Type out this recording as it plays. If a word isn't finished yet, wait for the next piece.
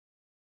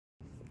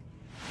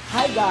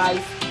Hi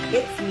guys,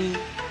 it's me,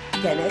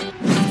 Kenneth.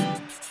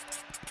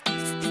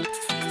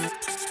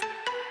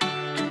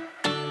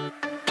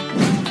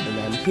 And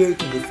I'm here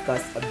to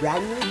discuss a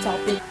brand new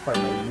topic for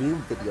my new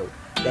video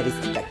that is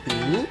affecting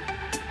me,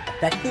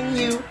 affecting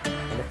you,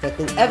 and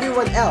affecting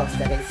everyone else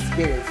that has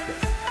experienced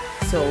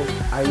this. So,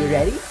 are you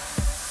ready?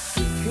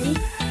 In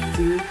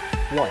 3, 2,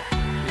 1,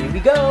 here we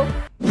go!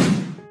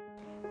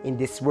 In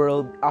this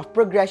world of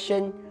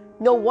progression,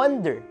 no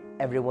wonder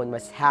everyone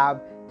must have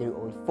their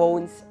own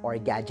phones or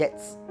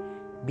gadgets.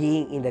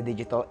 Being in the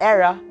digital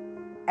era,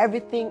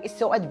 everything is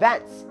so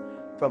advanced.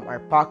 From our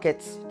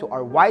pockets to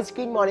our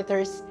widescreen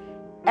monitors,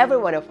 every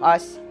one of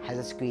us has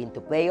a screen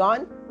to play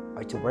on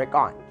or to work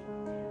on.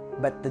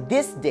 But to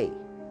this day,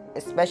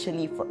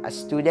 especially for us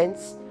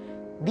students,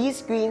 these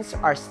screens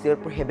are still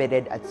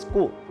prohibited at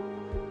school.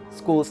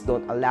 Schools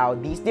don't allow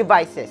these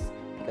devices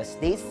because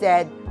they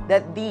said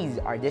that these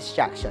are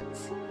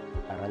distractions.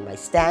 But on my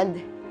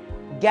stand,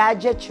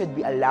 gadgets should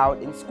be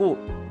allowed in school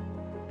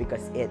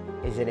because it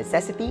is a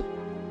necessity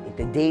in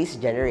today's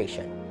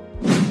generation.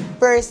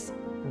 First,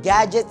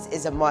 gadgets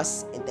is a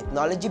must in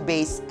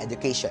technology-based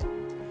education.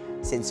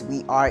 Since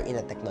we are in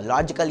a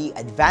technologically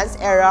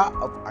advanced era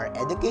of our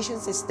education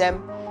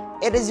system,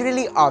 it is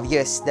really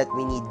obvious that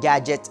we need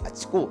gadgets at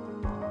school.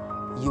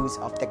 Use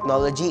of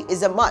technology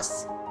is a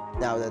must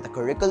now that the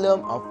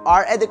curriculum of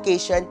our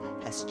education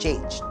has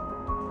changed.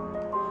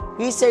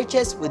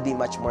 Researches would be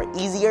much more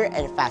easier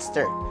and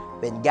faster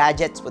when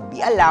gadgets would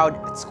be allowed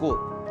at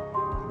school.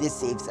 This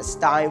saves us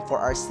time for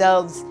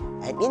ourselves,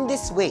 and in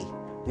this way,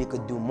 we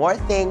could do more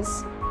things,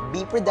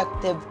 be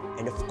productive,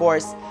 and of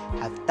course,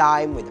 have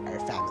time with our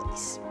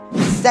families.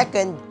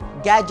 Second,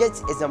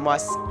 gadgets is a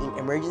must in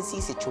emergency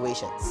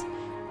situations.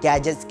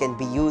 Gadgets can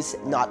be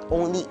used not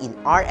only in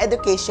our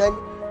education,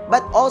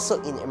 but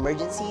also in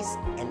emergencies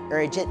and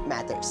urgent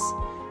matters.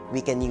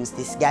 We can use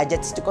these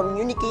gadgets to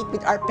communicate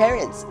with our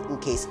parents in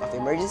case of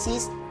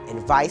emergencies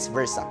and vice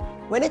versa.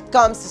 When it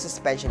comes to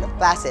suspension of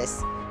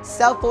classes,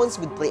 cell phones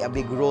would play a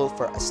big role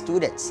for us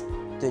students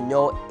to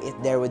know if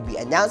there would be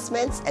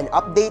announcements and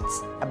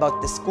updates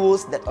about the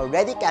schools that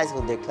already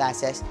canceled their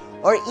classes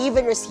or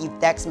even receive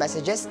text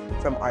messages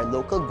from our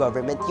local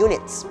government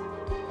units.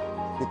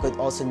 We could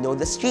also know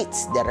the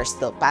streets that are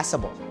still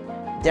passable,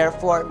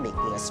 therefore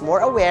making us more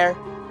aware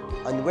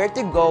on where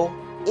to go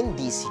in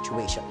these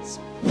situations.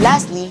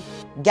 Lastly,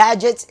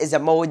 gadgets is a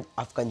mode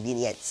of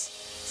convenience.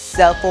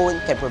 Cell phone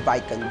can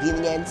provide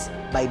convenience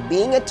by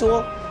being a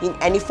tool in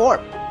any form,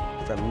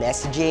 from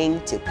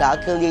messaging to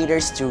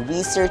calculators to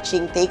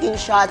researching, taking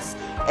shots,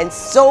 and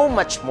so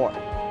much more.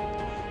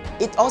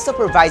 It also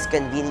provides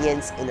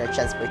convenience in our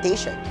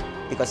transportation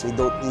because we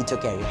don't need to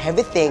carry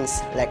heavy things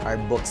like our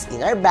books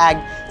in our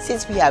bag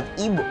since we have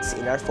ebooks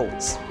in our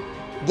phones.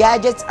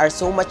 Gadgets are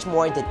so much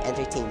more than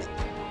entertainment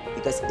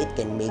because it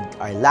can make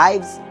our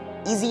lives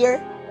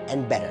easier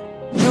and better.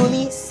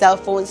 Truly, cell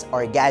phones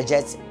or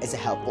gadgets is a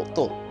helpful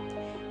tool.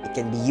 It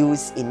can be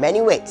used in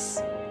many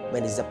ways,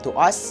 but it's up to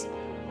us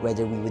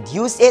whether we would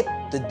use it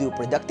to do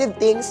productive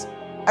things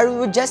or we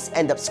would just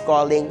end up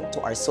scrolling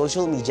to our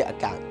social media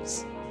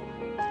accounts.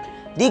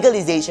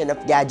 Legalization of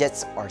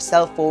gadgets or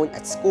cell phone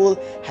at school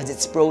has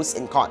its pros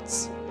and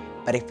cons.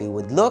 But if we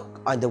would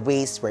look on the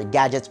ways where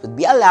gadgets would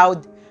be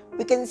allowed,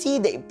 we can see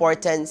the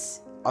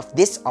importance of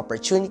this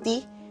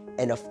opportunity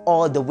and of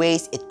all the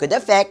ways it could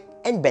affect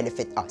and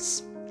benefit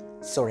us.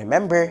 So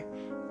remember,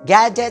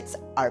 gadgets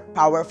are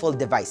powerful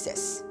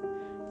devices.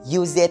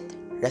 Use it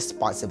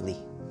responsibly.